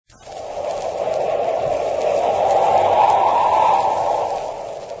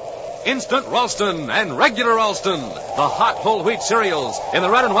Instant Ralston and Regular Ralston, the hot whole wheat cereals in the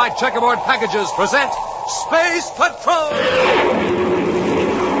red and white checkerboard packages present Space Patrol!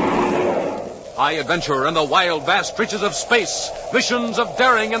 High adventure in the wild, vast reaches of space. Missions of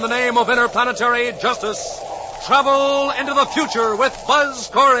daring in the name of interplanetary justice. Travel into the future with Buzz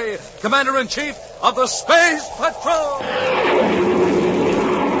Corey, Commander-in-Chief of the Space Patrol!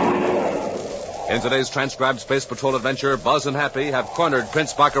 In today's transcribed Space Patrol adventure, Buzz and Happy have cornered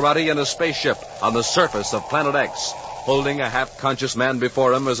Prince Baccarati in a spaceship on the surface of Planet X. Holding a half-conscious man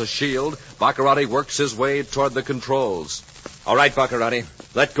before him as a shield, Baccarati works his way toward the controls. All right, Baccarati.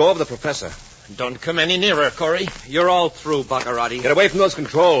 Let go of the professor. Don't come any nearer, Corey. You're all through, Baccarati. Get away from those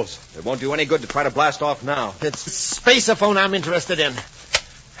controls. It won't do any good to try to blast off now. It's spaceophone I'm interested in.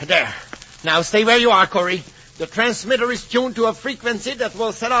 There. Now stay where you are, Corey. The transmitter is tuned to a frequency that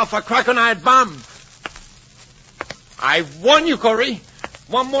will set off a Krakenite bomb. I warn you, Corey.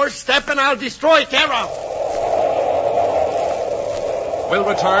 One more step and I'll destroy Terra. We'll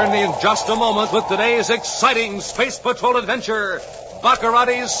return in just a moment with today's exciting Space Patrol adventure,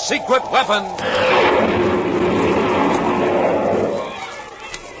 Baccarati's Secret Weapon.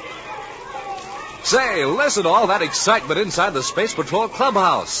 Say, listen to all that excitement inside the Space Patrol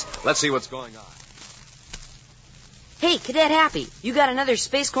clubhouse. Let's see what's going on. Hey, Cadet Happy, you got another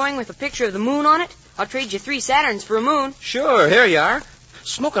space coin with a picture of the moon on it? I'll trade you 3 Saturns for a moon. Sure, here you are.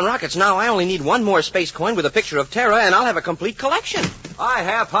 Smoking rockets now. I only need one more space coin with a picture of Terra, and I'll have a complete collection.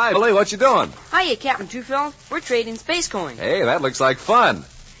 Hi, Billy. What you doing? Hiya, Captain Twofield. We're trading space coins. Hey, that looks like fun.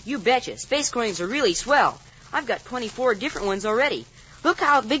 You betcha. Space coins are really swell. I've got 24 different ones already. Look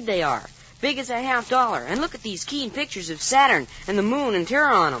how big they are. Big as a $50. And look at these keen pictures of Saturn and the moon and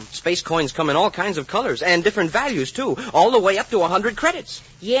Terra on them. Space coins come in all kinds of colors and different values, too, all the way up to 100 credits.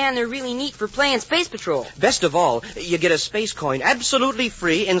 Yeah, and they're really neat for playing Space Patrol. Best of all, you get a space coin absolutely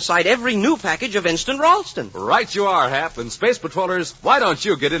free inside every new package of Instant Ralston. Right you are, Hap. And Space Patrollers, why don't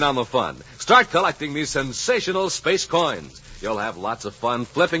you get in on the fun? Start collecting these sensational space coins. You'll have lots of fun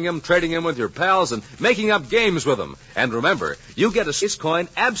flipping them, trading them with your pals, and making up games with them. And remember, you get a space coin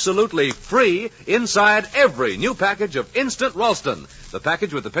absolutely free inside every new package of Instant Ralston. The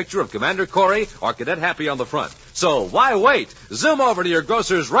package with the picture of Commander Corey or Cadet Happy on the front. So why wait? Zoom over to your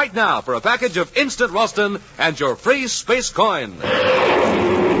grocers right now for a package of Instant Ralston and your free space coin.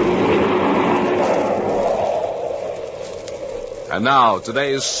 And now,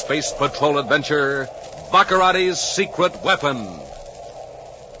 today's Space Patrol adventure, Baccarati's Secret Weapon.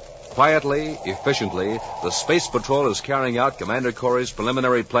 Quietly, efficiently, the Space Patrol is carrying out Commander Corey's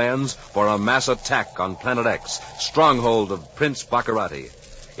preliminary plans for a mass attack on Planet X, stronghold of Prince Baccarati.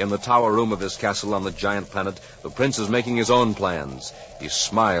 In the tower room of his castle on the giant planet, the prince is making his own plans. He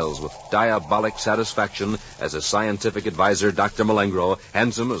smiles with diabolic satisfaction as his scientific advisor, Dr. Malengro,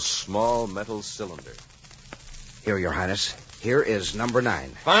 hands him a small metal cylinder. Here, Your Highness. Here is number 9.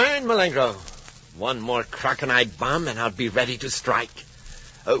 Fine, Malengro. One more Krakenite bomb and I'll be ready to strike.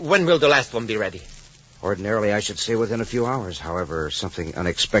 When will the last one be ready? Ordinarily, I should say within a few hours. However, something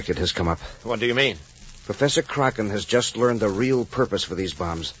unexpected has come up. What do you mean? Professor Kraken has just learned the real purpose for these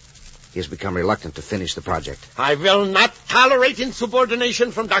bombs. He has become reluctant to finish the project. I will not tolerate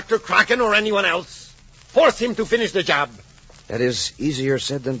insubordination from Dr. Kraken or anyone else. Force him to finish the job. That is easier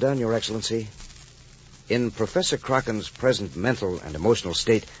said than done, Your Excellency. In Professor Kraken's present mental and emotional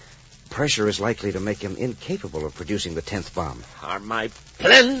state, pressure is likely to make him incapable of producing the 10th bomb. Are my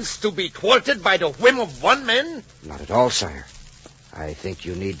plans to be thwarted by the whim of one man? Not at all, sire. I think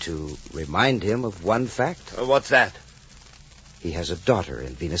you need to remind him of one fact. What's that? He has a daughter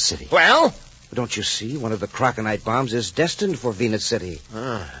in Venus City. Well? Don't you see? One of the Krakenite bombs is destined for Venus City.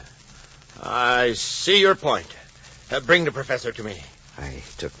 I see your point. Bring the professor to me. I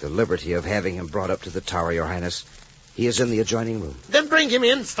took the liberty of having him brought up to the tower, Your Highness. He is in the adjoining room. Then bring him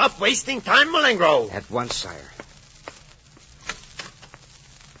in. Stop wasting time, Malengro. At once, sire.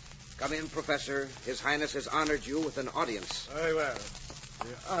 Come in, Professor. His Highness has honored you with an audience. Very well.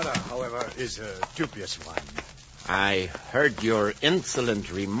 The honor, however, is a dubious one. I heard your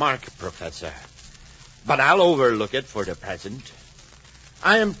insolent remark, Professor. But I'll overlook it for the present.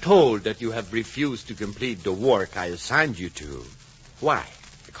 I am told that you have refused to complete the work I assigned you to. Why?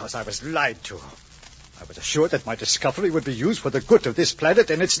 Because I was lied to. I was assured that my discovery would be used for the good of this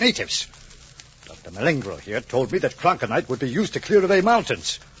planet and its natives. Dr. Malengro here told me that Krakenite would be used to clear away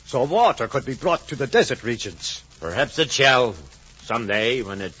mountains, so water could be brought to the desert regions. Perhaps it shall, someday,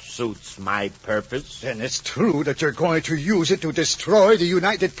 when it suits my purpose. Then it's true that you're going to use it to destroy the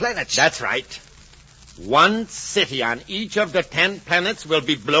United Planets. That's right. One city on each of the 10 planets will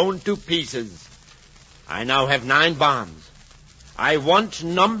be blown to pieces. I now have 9 bombs. I want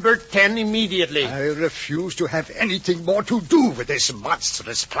number 10 immediately. I refuse to have anything more to do with this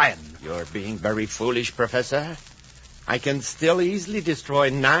monstrous plan. You're being very foolish, Professor. I can still easily destroy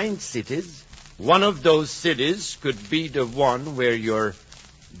 9 cities. One of those cities could be the one where your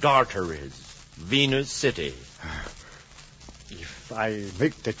daughter is, Venus City. If I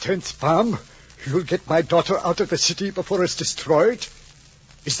make the 10th bomb, you'll get my daughter out of the city before it's destroyed?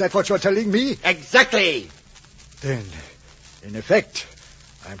 Is that what you're telling me? Exactly. Then, in effect,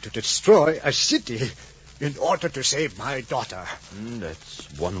 I'm to destroy a city in order to save my daughter.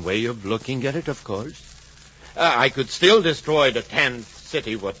 That's one way of looking at it, of course. I could still destroy the 10th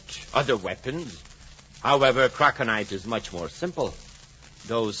city with other weapons. However, Krakenite is much more simple.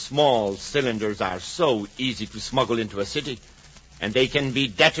 Those small cylinders are so easy to smuggle into a city, and they can be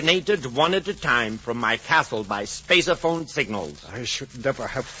detonated one at a time from my castle by spaceophone signals. I should never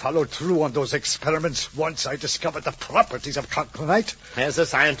have followed through on those experiments once I discovered the properties of Krakenite. As a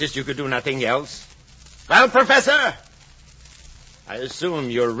scientist, you could do nothing else. Well, Professor, I assume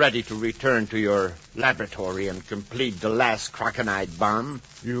you're ready to return to your laboratory and complete the last Krakenite bomb.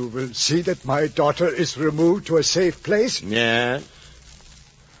 You will see that my daughter is removed to a safe place? Yes.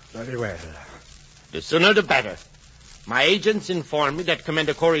 Very well. The sooner the better. My agents inform me that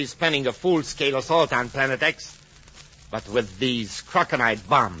Commander Corey is planning a full-scale assault on Planet X. But with these Krakenite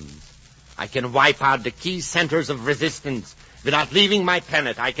bombs, I can wipe out the key centers of resistance. Without leaving my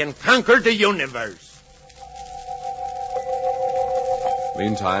planet, I can conquer the universe.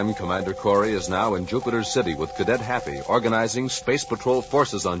 Meantime, Commander Corey is now in Jupiter City with Cadet Happy, organizing Space Patrol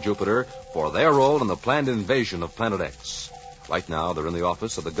forces on Jupiter for their role in the planned invasion of Planet X. Right now, they're in the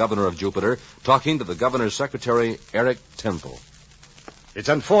office of the governor of Jupiter, talking to the governor's secretary, Eric Temple. It's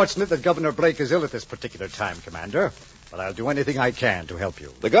unfortunate that Governor Blake is ill at this particular time, Commander, but I'll do anything I can to help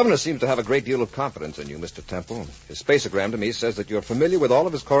you. The governor seems to have a great deal of confidence in you, Mr. Temple. His spaceogram to me says that you're familiar with all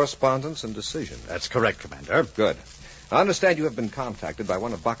of his correspondence and decisions. That's correct, Commander. Good. I understand you have been contacted by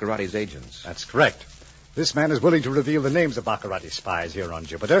one of Baccarati's agents. That's correct. This man is willing to reveal the names of Baccarati's spies here on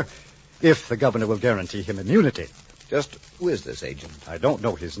Jupiter, if the governor will guarantee him immunity. Just who is this agent? I don't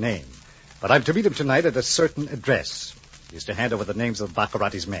know his name, but I'm to meet him tonight at a certain address. He's to hand over the names of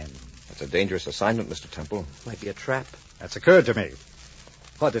Baccarati's men. That's a dangerous assignment, Mr. Temple. Might be a trap. That's occurred to me.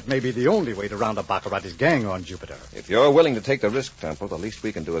 But it may be the only way to round up Baccarati's gang on Jupiter. If you're willing to take the risk, Temple, the least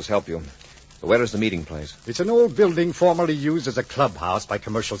we can do is help you. Where is the meeting place? It's an old building formerly used as a clubhouse by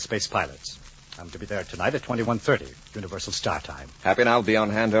commercial space pilots. I'm to be there tonight at 21:30, Universal Star Time. Happy and I'll be on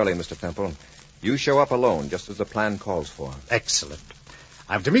hand early, Mr. Temple. You show up alone, just as the plan calls for. Excellent.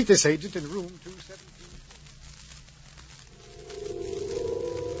 I'm to meet this agent in room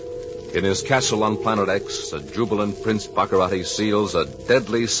 217. In his castle on Planet X, a jubilant Prince Baccarati seals a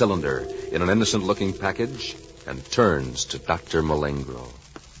deadly cylinder in an innocent-looking package and turns to Dr. Malengro.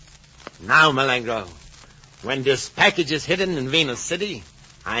 Now, Malengro, when this package is hidden in Venus City,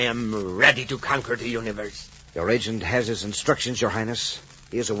 I am ready to conquer the universe. Your agent has his instructions, Your Highness.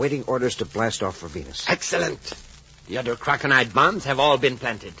 He is awaiting orders to blast off for Venus. Excellent. The other Krakenite bombs have all been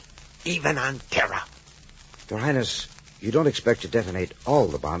planted, even on Terra. Your Highness, you don't expect to detonate all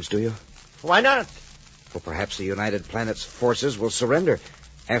the bombs, do you? Why not? Well, perhaps the United Planets forces will surrender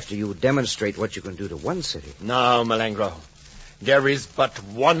after you demonstrate what you can do to one city. No, Malengro. There is but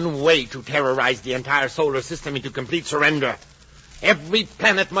one way to terrorize the entire solar system into complete surrender. Every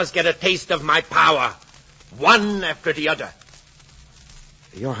planet must get a taste of my power, one after the other.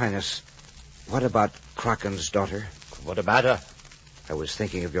 Your Highness, what about Kraken's daughter? What about her? I was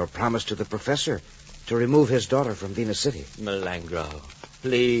thinking of your promise to the professor to remove his daughter from Venus City. Malengro,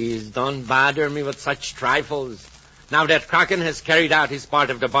 please don't bother me with such trifles. Now that Kraken has carried out his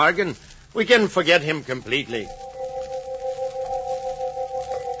part of the bargain, we can forget him completely.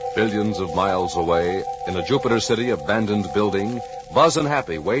 Billions of miles away, in a Jupiter City abandoned building, Buzz and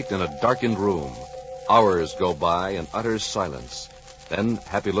Happy wait in a darkened room. Hours go by in utter silence. Then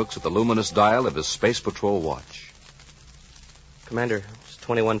Happy looks at the luminous dial of his Space Patrol watch. Commander, it's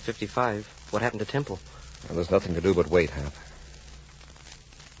 21:55. What happened to Temple? Well, there's nothing to do but wait, Hap.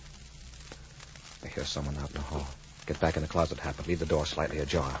 I hear someone out in the hall. Get back in the closet, Hap, and leave the door slightly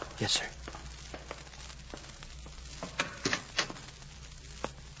ajar. Yes, sir.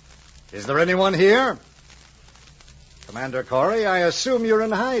 Is there anyone here? Commander Corey, I assume you're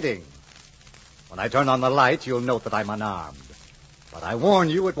in hiding. When I turn on the light, you'll note that I'm unarmed. But I warn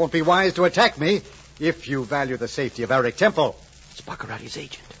you, it won't be wise to attack me if you value the safety of Eric Temple. It's Baccarati's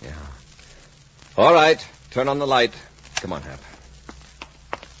agent. Yeah. All right. Turn on the light. Come on, Hap.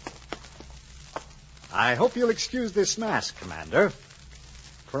 I hope you'll excuse this mask, Commander.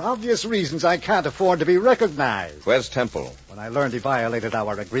 For obvious reasons, I can't afford to be recognized. Where's Temple? When I learned he violated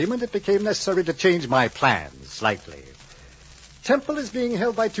our agreement, it became necessary to change my plans slightly. Temple is being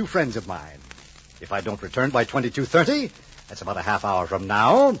held by 2 friends of mine. If I don't return by 22:30, that's about a half hour from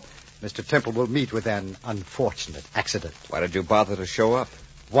now, Mr. Temple will meet with an unfortunate accident. Why did you bother to show up?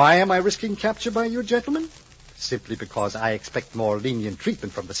 Why am I risking capture by you gentlemen? Simply because I expect more lenient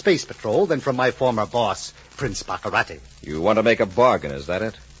treatment from the Space Patrol than from my former boss, Prince Baccarati. You want to make a bargain, is that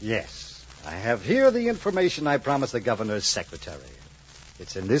it? Yes. I have here the information I promised the governor's secretary.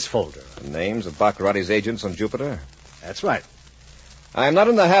 It's in this folder. The names of Baccarati's agents on Jupiter? That's right. I am not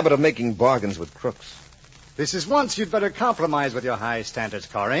in the habit of making bargains with crooks. This is once you'd better compromise with your high standards,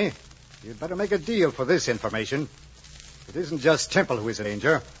 Corey. You'd better make a deal for this information. It isn't just Temple who is in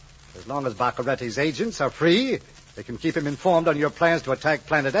danger. As long as Baccarati's agents are free, they can keep him informed on your plans to attack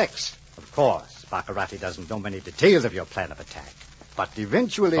Planet X. Of course, Baccarati doesn't know many details of your plan of attack. But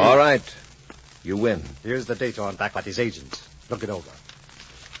eventually... All right. You win. Here's the data on Baccarati's agents. Look it over.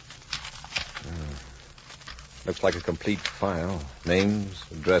 Looks like a complete file. Names,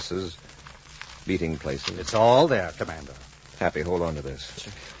 addresses, meeting places. It's all there, Commander. Happy, hold on to this.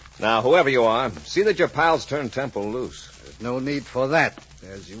 Now, whoever you are, see that your pals turn Temple loose. There's no need for that,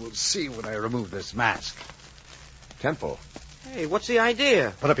 as you will see when I remove this mask. Temple. Hey, what's the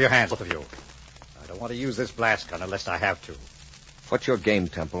idea? Put up your hands, both of you. I don't want to use this blast gun unless I have to. What's your game,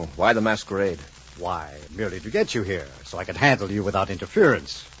 Temple? Why the masquerade? Why, merely to get you here, so I can handle you without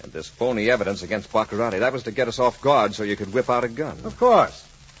interference. And this phony evidence against Baccarati, that was to get us off guard so you could whip out a gun. Of course.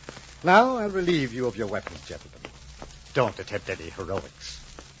 Now I'll relieve you of your weapons, gentlemen. Don't attempt any heroics.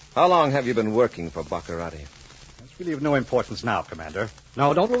 How long have you been working for Baccarati? That's really of no importance now, Commander.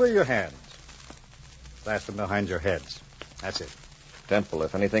 No, don't lower your hands. Clasp them behind your heads. That's it. Temple,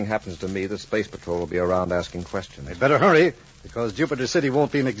 if anything happens to me, the Space Patrol will be around asking questions. They'd better hurry, because Jupiter City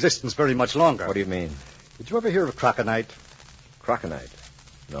won't be in existence very much longer. What do you mean? Did you ever hear of Croconite? Croconite?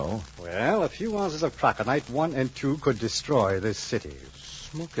 No. Well, a few ounces of Croconite 1 and 2 could destroy this city.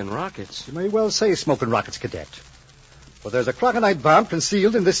 Smoking rockets. You may well say smoking rockets, Cadet. For there's a Croconite bomb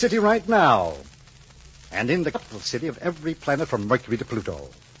concealed in this city right now. And in the capital city of every planet from Mercury to Pluto.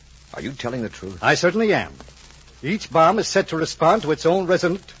 Are you telling the truth? I certainly am. Each bomb is set to respond to its own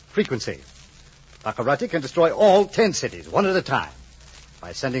resonant frequency. Baccarati can destroy all 10 cities, one at a time,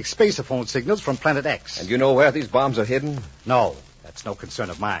 by sending spaceophone signals from Planet X. And you know where these bombs are hidden? No, that's no concern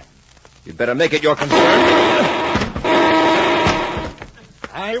of mine. You'd better make it your concern.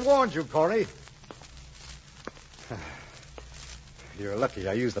 I warned you, Corey. You're lucky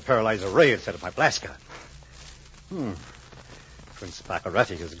I used the paralyzer ray instead of my blast gun. Prince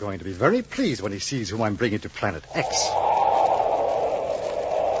Baccarati is going to be very pleased when he sees who I'm bringing to Planet X.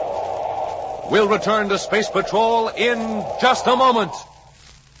 We'll return to Space Patrol in just a moment.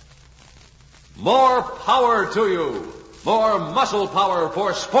 More power to you. More muscle power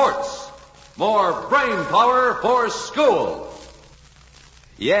for sports. More brain power for school.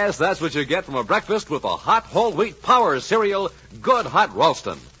 Yes, that's what you get from a breakfast with a hot whole wheat power cereal, Good Hot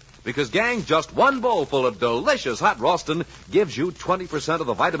Ralston. Because, gang, just one bowl full of delicious hot Ralston gives you 20% of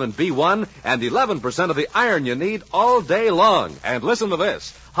the vitamin B1 and 11% of the iron you need all day long. And listen to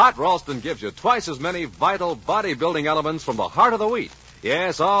this. Hot Ralston gives you twice as many vital bodybuilding elements from the heart of the wheat.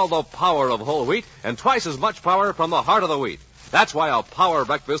 Yes, all the power of whole wheat and twice as much power from the heart of the wheat. That's why a power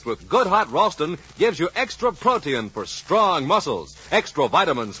breakfast with Good Hot Ralston gives you extra protein for strong muscles, extra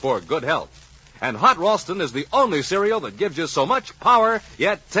vitamins for good health. And Hot Ralston is the only cereal that gives you so much power,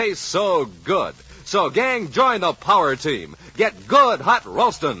 yet tastes so good. So, gang, join the power team. Get Good Hot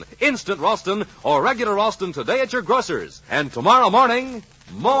Ralston, Instant Ralston, or regular Ralston today at your grocer's. And tomorrow morning,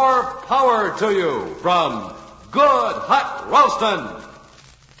 more power to you from Good Hot Ralston.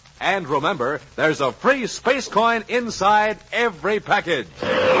 And remember, there's a free space coin inside every package.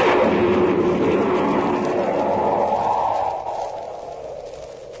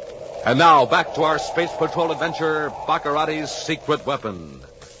 And now, back to our Space Patrol adventure, Baccarati's secret weapon.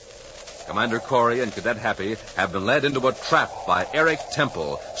 Commander Corey and Cadet Happy have been led into a trap by Eric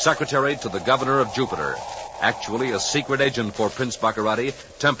Temple, secretary to the governor of Jupiter. Actually a secret agent for Prince Baccarati,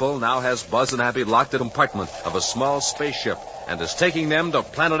 Temple now has Buzz and Happy locked in a compartment of a small spaceship and is taking them to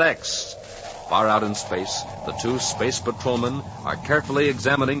Planet X. Far out in space, the 2 space patrolmen are carefully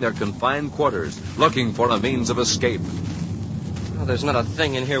examining their confined quarters, looking for a means of escape. Well, there's not a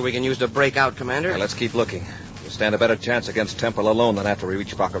thing in here we can use to break out, Commander. Now, let's keep looking. We'll stand a better chance against Temple alone than after we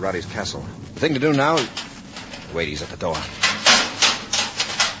reach Baccarati's castle. The thing to do now is... Wait, he's at the door.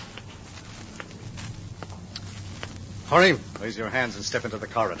 Hurry, raise your hands and step into the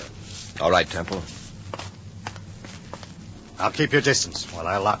corridor. All right, Temple. I'll keep your distance while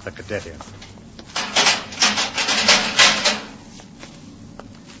I lock the cadet in.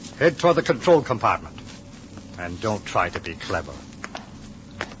 Head toward the control compartment. And don't try to be clever.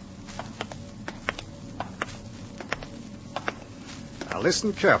 Now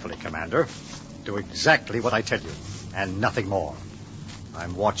listen carefully, Commander. Do exactly what I tell you, and nothing more.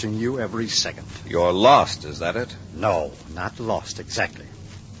 I'm watching you every second. You're lost, is that it? No, not lost exactly.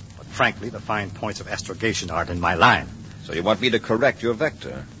 But frankly, the fine points of astrogation aren't in my line. So you want me to correct your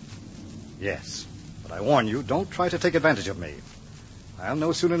vector? Yes, but I warn you, don't try to take advantage of me. I'll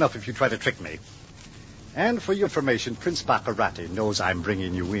know soon enough if you try to trick me. And for your information, Prince Baccarati knows I'm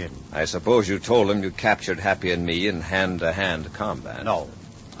bringing you in. I suppose you told him you captured Happy and me in hand-to-hand combat. No,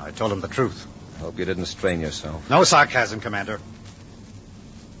 I told him the truth. Hope you didn't strain yourself. No sarcasm, Commander.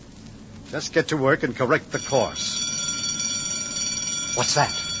 Just get to work and correct the course. What's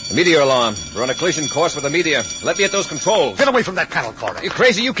that? The meteor alarm. We're on a collision course with a meteor. Let me at those controls. Get away from that panel, Corey. You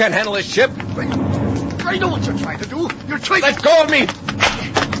crazy? You can't handle this ship. I know what you're trying to do. You're trying Let go of me.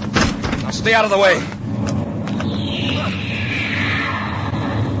 Now stay out of the way.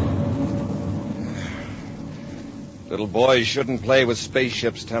 Little boys shouldn't play with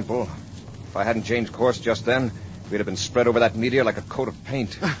spaceships, Temple. If I hadn't changed course just then, we'd have been spread over that meteor like a coat of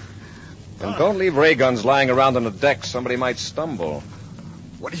paint. And don't leave ray guns lying around on the deck. Somebody might stumble.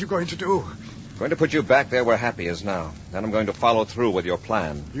 What are you going to do? Going to put you back there where Happy is now. Then I'm going to follow through with your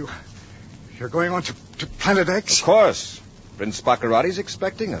plan. You're going on to Planet X? Of course. Prince Baccarati's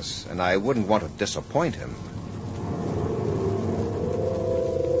expecting us, and I wouldn't want to disappoint him.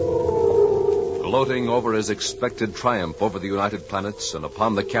 Gloating over his expected triumph over the United Planets and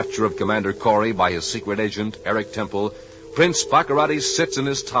upon the capture of Commander Corey by his secret agent, Eric Temple, Prince Baccarati sits in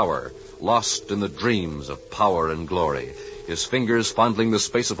his tower, lost in the dreams of power and glory, his fingers fondling the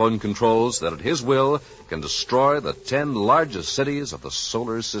spaceophone controls that at his will can destroy the 10 largest cities of the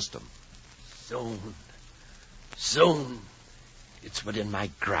solar system. Soon. It's within my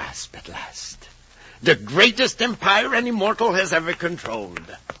grasp at last. The greatest empire any mortal has ever controlled.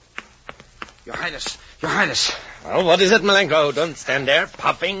 Your Highness. Well, what is it, Malenko? Don't stand there,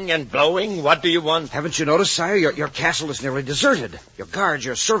 puffing and blowing. What do you want? Haven't you noticed, sire? Your castle is nearly deserted. Your guards,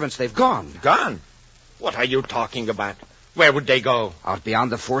 your servants, they've gone. Gone? What are you talking about? Where would they go? Out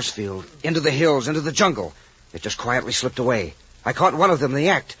beyond the force field, into the hills, into the jungle. They just quietly slipped away. I caught one of them in the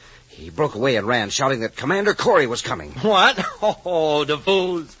act. He broke away and ran, shouting that Commander Corey was coming. What? Oh, the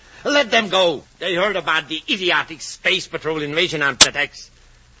fools. Let them go. They heard about the idiotic Space Patrol invasion on Planet X.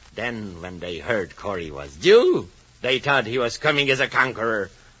 Then, when they heard Corey was due, they thought he was coming as a conqueror.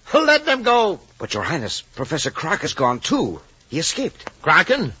 Let them go. But, Your Highness, Professor Croc is gone, too. He escaped.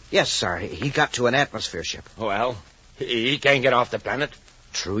 Kraken? Yes, sir. He got to an atmosphere ship. Well, he can't get off the planet.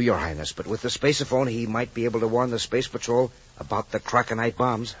 True, Your Highness, but with the spaceophone, he might be able to warn the Space Patrol about the Krakenite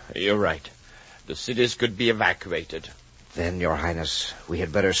bombs. You're right. The cities could be evacuated. Then, Your Highness, we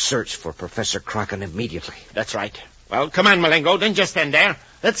had better search for Professor Kraken immediately. That's right. Well, come on, Malenko. Don't just stand there.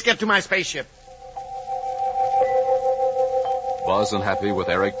 Let's get to my spaceship. Buzz and Happy, with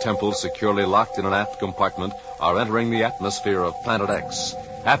Eric Temple securely locked in an aft compartment, are entering the atmosphere of Planet X.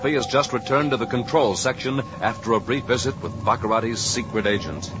 Happy has just returned to the control section after a brief visit with Baccarati's secret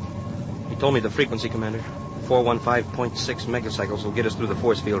agent. He told me the frequency, Commander. 415.6 megacycles will get us through the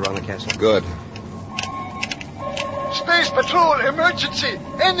force field around the castle. Good. Space Patrol, emergency!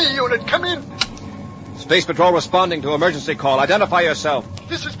 Any unit, come in! Space Patrol responding to emergency call. Identify yourself.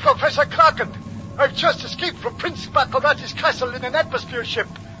 This is Professor Kraken. I've just escaped from Prince Baccarati's castle in an atmosphere ship.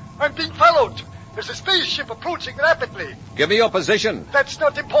 I'm being followed. There's a spaceship approaching rapidly. Give me your position. That's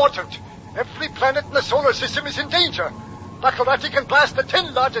not important. Every planet in the solar system is in danger. Baccarati can blast the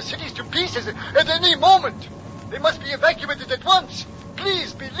 10 largest cities to pieces at any moment. They must be evacuated at once.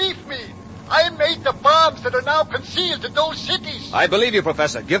 Please believe me. I made the bombs that are now concealed in those cities. I believe you,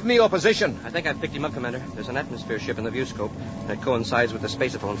 Professor. Give me your position. I think I picked him up, Commander. There's an atmosphere ship in the viewscope that coincides with the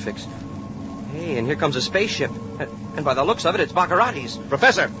spaceophone fix. Hey, and here comes a spaceship. And by the looks of it, it's Baccarati's.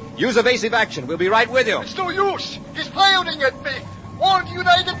 Professor, use evasive action. We'll be right with you. It's no use. He's firing at me. All the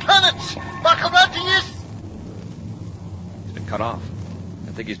United Planets. Baccarati is... He's been cut off.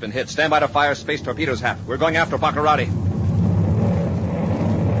 I think he's been hit. Stand by to fire space torpedoes, Hap. We're going after Baccarati.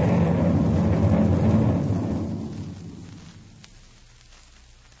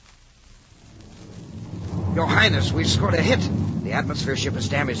 Your Highness, we've scored a hit. The atmosphere ship is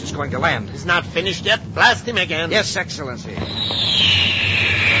damaged. It's going to land. He's not finished yet. Blast him again. Yes, Excellency.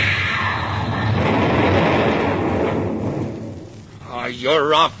 Oh,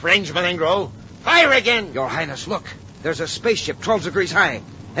 you're off range, Malenko. Fire again. Your Highness, look. There's a spaceship 12 degrees high,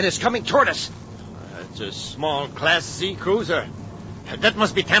 and it's coming toward us. It's a small Class C cruiser. That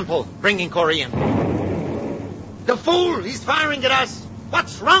must be Temple bringing Corey in. The fool! He's firing at us!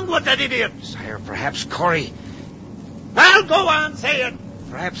 What's wrong with that idiot? Sire, perhaps Corey... Well, go on, say it!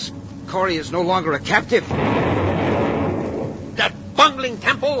 Perhaps Corey is no longer a captive. That bungling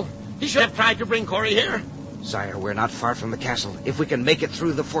Temple! He should have tried to bring Corey here. Sire, we're not far from the castle. If we can make it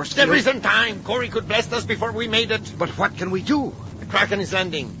through the force There field... isn't time. Corey could blast us before we made it. But what can we do? The Kraken is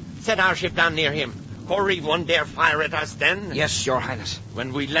landing. Set our ship down near him. Corey won't dare fire at us then. Yes, Your Highness.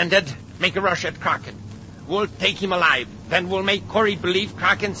 When we landed, make a rush at Kraken. We'll take him alive. Then we'll make Corey believe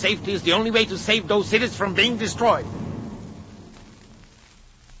Kraken's safety is the only way to save those cities from being destroyed.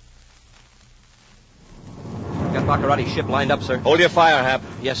 Got Baccarati's ship lined up, sir. Hold your fire, Hap.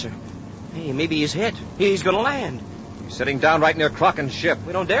 Yes, sir. Hey, maybe he's hit. He's going to land. He's sitting down right near Kraken's ship.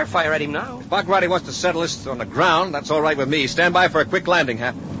 We don't dare fire at him now. If Baccarati wants to settle this on the ground, that's all right with me. Stand by for a quick landing,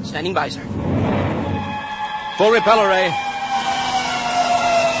 Hap. Standing by, sir. Full repeller ray.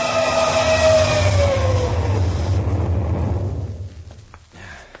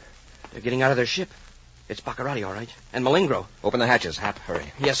 They're getting out of their ship. It's Baccarati, all right. And Malingro. Open the hatches, Hap.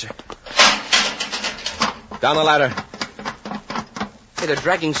 Hurry. Yes, sir. Down the ladder. Hey, they're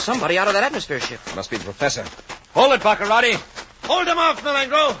dragging somebody out of that atmosphere ship. Must be the professor. Hold it, Baccarati. Hold him off,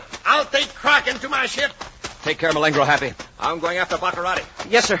 Malengro. I'll take Kraken to my ship. Take care, Malengro, Happy. I'm going after Baccarati.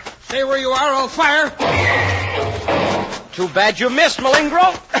 Yes, sir. Stay where you are, I'll fire. Too bad you missed,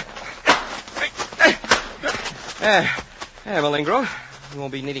 Malingro. Malingro. You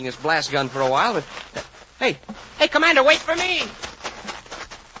won't be needing this blast gun for a while, but... Hey, Commander, wait for me.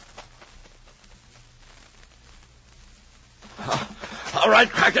 All right,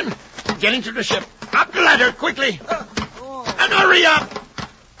 Kraken. Get into the ship. Up the ladder, quickly. And hurry up.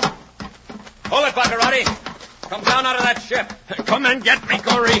 Hold it, Baccarati. Come down out of that ship. Come and get me,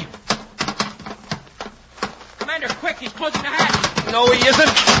 Corey. Commander, quick, he's closing the hatch. No, he isn't.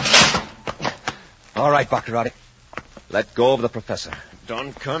 All right, Baccarati. Let go of the professor.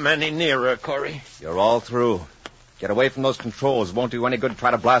 Don't come any nearer, Corey. You're all through. Get away from those controls. Won't do any good to try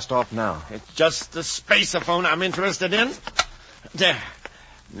to blast off now. It's just the spaceophone I'm interested in. There.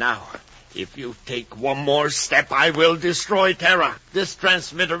 Now, if you take one more step, I will destroy Terra. This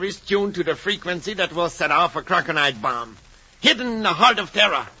transmitter is tuned to the frequency that will set off a Krakenite bomb. Hidden in the heart of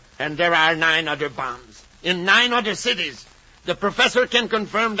Terra. And there are 9 other bombs. In 9 other cities. The professor can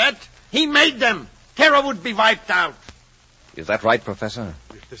confirm that. He made them. Terra would be wiped out. Is that right, Professor?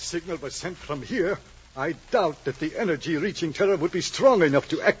 If the signal was sent from here, I doubt that the energy reaching Terra would be strong enough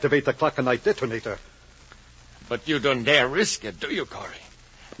to activate the Krakenite detonator. But you don't dare risk it, do you, Corey?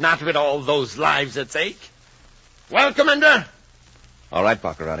 Not with all those lives at stake. Well, Commander? All right,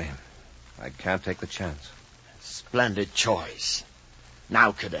 Baccarati. I can't take the chance. Splendid choice.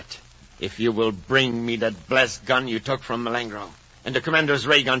 Now, Cadet, if you will bring me that blessed gun you took from Malengro, and the Commander's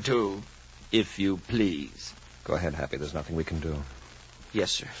ray gun, too, if you please. Go ahead, Happy. There's nothing we can do.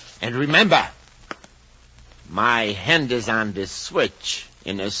 Yes, sir. And remember, my hand is on this switch.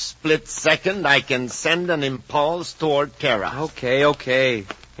 In a split second, I can send an impulse toward Terra. Okay.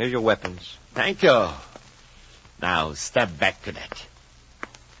 Here's your weapons. Thank you. Now, step back, Cadet.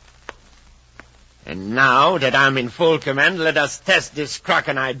 And now that I'm in full command, let us test this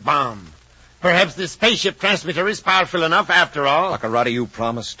Krakenite bomb. Perhaps this spaceship transmitter is powerful enough after all. Baccarati, you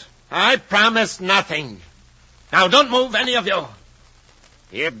promised. I promised nothing. Now, don't move, any of you.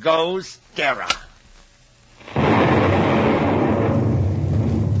 Here goes Terra.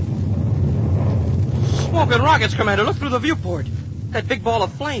 Smoke and rockets, Commander. Look through the viewport. That big ball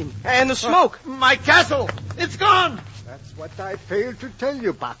of flame. And the smoke. My castle! It's gone! That's what I failed to tell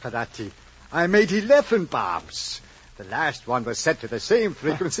you, Baccarati. I made 11 bombs. The last one was set to the same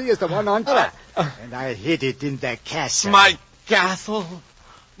frequency as the one on top. And I hid it in the castle. My castle.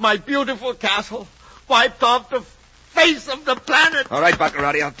 My beautiful castle. Wiped off the face of the planet. All right,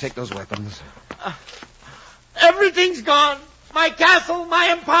 Baccarati, I'll take those weapons. Everything's gone. My castle, my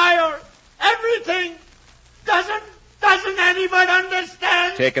empire, everything. Doesn't anyone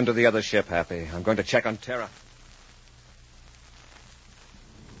understand? Take him to the other ship, Happy. I'm going to check on Terra.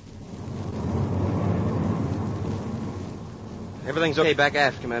 Everything's okay back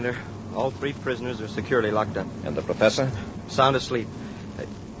aft, Commander. All 3 prisoners are securely locked up. And the professor? Sound asleep.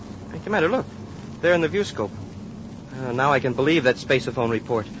 Hey, Commander, look. There in the viewscope. Now I can believe that spaceophone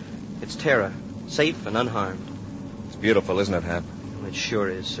report. It's Terra, safe and unharmed. It's beautiful, isn't it, Hap? It sure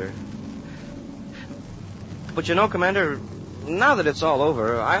is, sir. But you know, Commander, now that it's all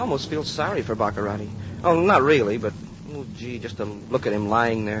over, I almost feel sorry for Baccarati. Oh, not really, but, oh, gee, just to look at him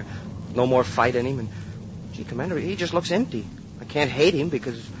lying there. No more fight in him. And, gee, Commander, he just looks empty. I can't hate him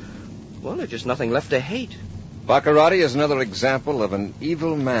because, Well, there's just nothing left to hate. Baccarati is another example of an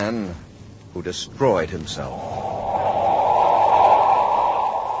evil man who destroyed himself.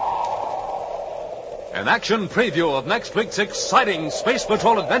 An action preview of next week's exciting Space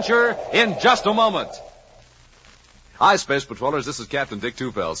Patrol adventure in just a moment. Hi, Space Patrollers. This is Captain Dick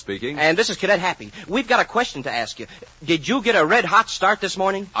Tufeld speaking. And this is Cadet Happy. We've got a question to ask you. Did you get a red-hot start this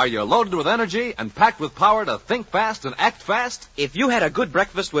morning? Are you loaded with energy and packed with power to think fast and act fast? If you had a good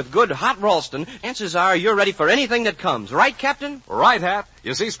breakfast with good hot Ralston, chances are you're ready for anything that comes. Right, Captain? Right, Hap.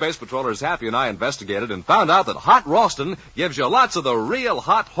 You see, Space Patrollers Happy and I investigated and found out that hot Ralston gives you lots of the real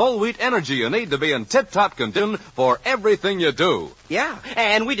hot whole wheat energy you need to be in tip-top condition for everything you do. Yeah,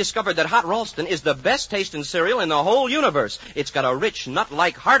 and we discovered that hot Ralston is the best tasting cereal in the whole universe. It's got a rich,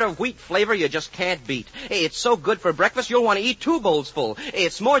 nut-like heart of wheat flavor you just can't beat. It's so good for breakfast you'll want to eat 2 bowls full.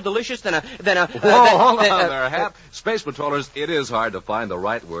 It's more delicious than a... Hold on there, Hap. Space Patrollers, it is hard to find the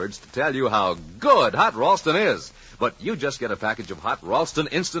right words to tell you how good hot Ralston is. But you just get a package of hot Ralston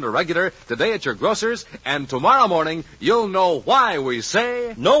Instant or Regular today at your grocer's, and tomorrow morning you'll know why we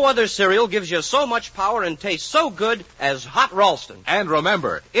say... No other cereal gives you so much power and tastes so good as hot Ralston. And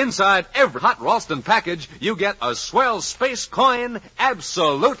remember, inside every hot Ralston package, you get a swell space coin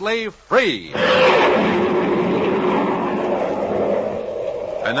absolutely free.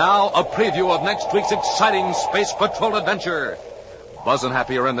 And now, a preview of next week's exciting Space Patrol adventure. Buzz and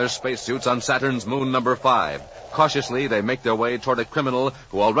Happy are in their spacesuits on Saturn's moon number 5. Cautiously, they make their way toward a criminal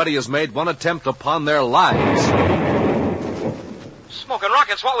who already has made one attempt upon their lives. Smoking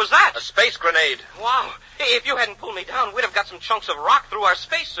rockets, what was that? A space grenade. Wow. If you hadn't pulled me down, we'd have got some chunks of rock through our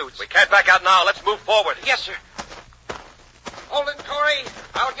spacesuits. We can't back out now. Let's move forward. Yes, sir. Hold it, Corey.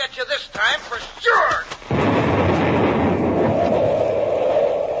 I'll get you this time for sure.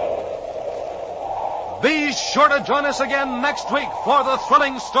 Be sure to join us again next week for the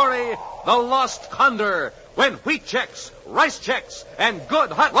thrilling story, The Lost Condor, when Wheat Chex, Rice Chex, and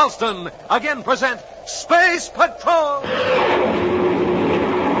Good Hot Ralston again present Space Patrol!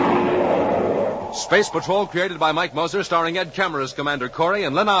 Space Patrol, created by Mike Moser, starring Ed Kemmer as Commander Corey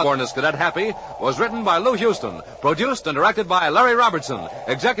and Lynn Osborne as Cadet Happy, was written by Lou Houston, produced and directed by Larry Robertson,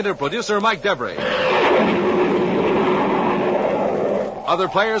 executive producer Mike Debris. Other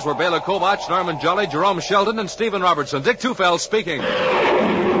players were Bela Kovach, Norman Jolly, Jerome Sheldon, and Stephen Robertson. Dick Tufeld speaking.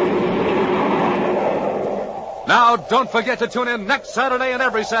 Now, don't forget to tune in next Saturday and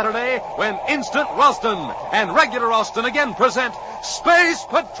every Saturday when Instant Ralston and Regular Ralston again present Space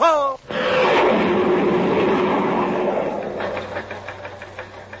Patrol.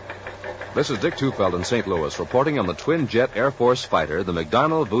 This is Dick Tufeld in St. Louis reporting on the twin-jet Air Force fighter, the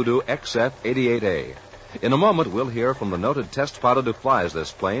McDonnell Voodoo XF-88A. In a moment, we'll hear from the noted test pilot who flies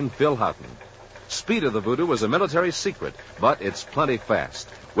this plane, Phil Houghton. Speed of the Voodoo is a military secret, but it's plenty fast.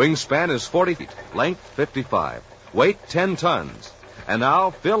 Wingspan is 40 feet, length 55, weight 10 tons. And now,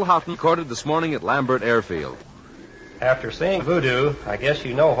 Phil Houghton recorded this morning at Lambert Airfield. After seeing Voodoo, I guess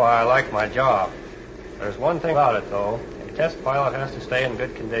you know why I like my job. There's one thing about it, though. A test pilot has to stay in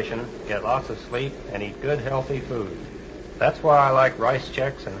good condition, get lots of sleep, and eat good, healthy food. That's why I like Rice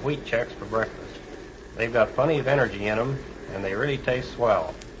Chex and Wheat Chex for breakfast. They've got plenty of energy in them, and they really taste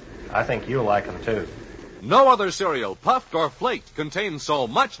swell. I think you'll like them, too. No other cereal, puffed or flaked, contains so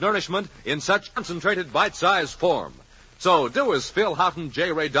much nourishment in such concentrated bite-sized form. So do as Phil Houghton,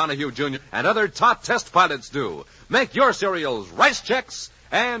 J. Ray Donahue Jr., and other top test pilots do. Make your cereals Rice Chex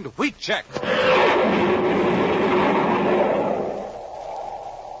and Wheat Chex.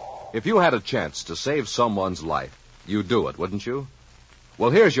 If you had a chance to save someone's life, you'd do it, wouldn't you?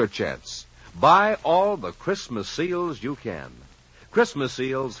 Well, here's your chance. Buy all the Christmas seals you can. Christmas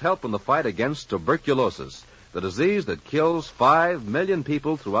seals help in the fight against tuberculosis, the disease that kills 5 million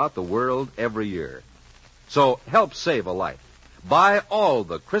people throughout the world every year. So help save a life. Buy all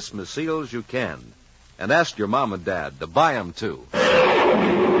the Christmas seals you can. And ask your mom and dad to buy them, too.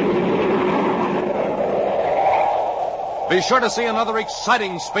 Be sure to see another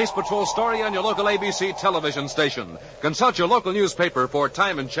exciting Space Patrol story on your local ABC television station. Consult your local newspaper for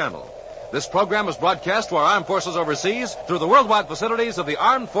time and channel. This program is broadcast to our armed forces overseas through the worldwide facilities of the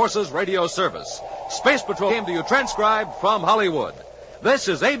Armed Forces Radio Service. Space Patrol came to you transcribed from Hollywood. This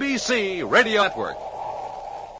is ABC Radio Network.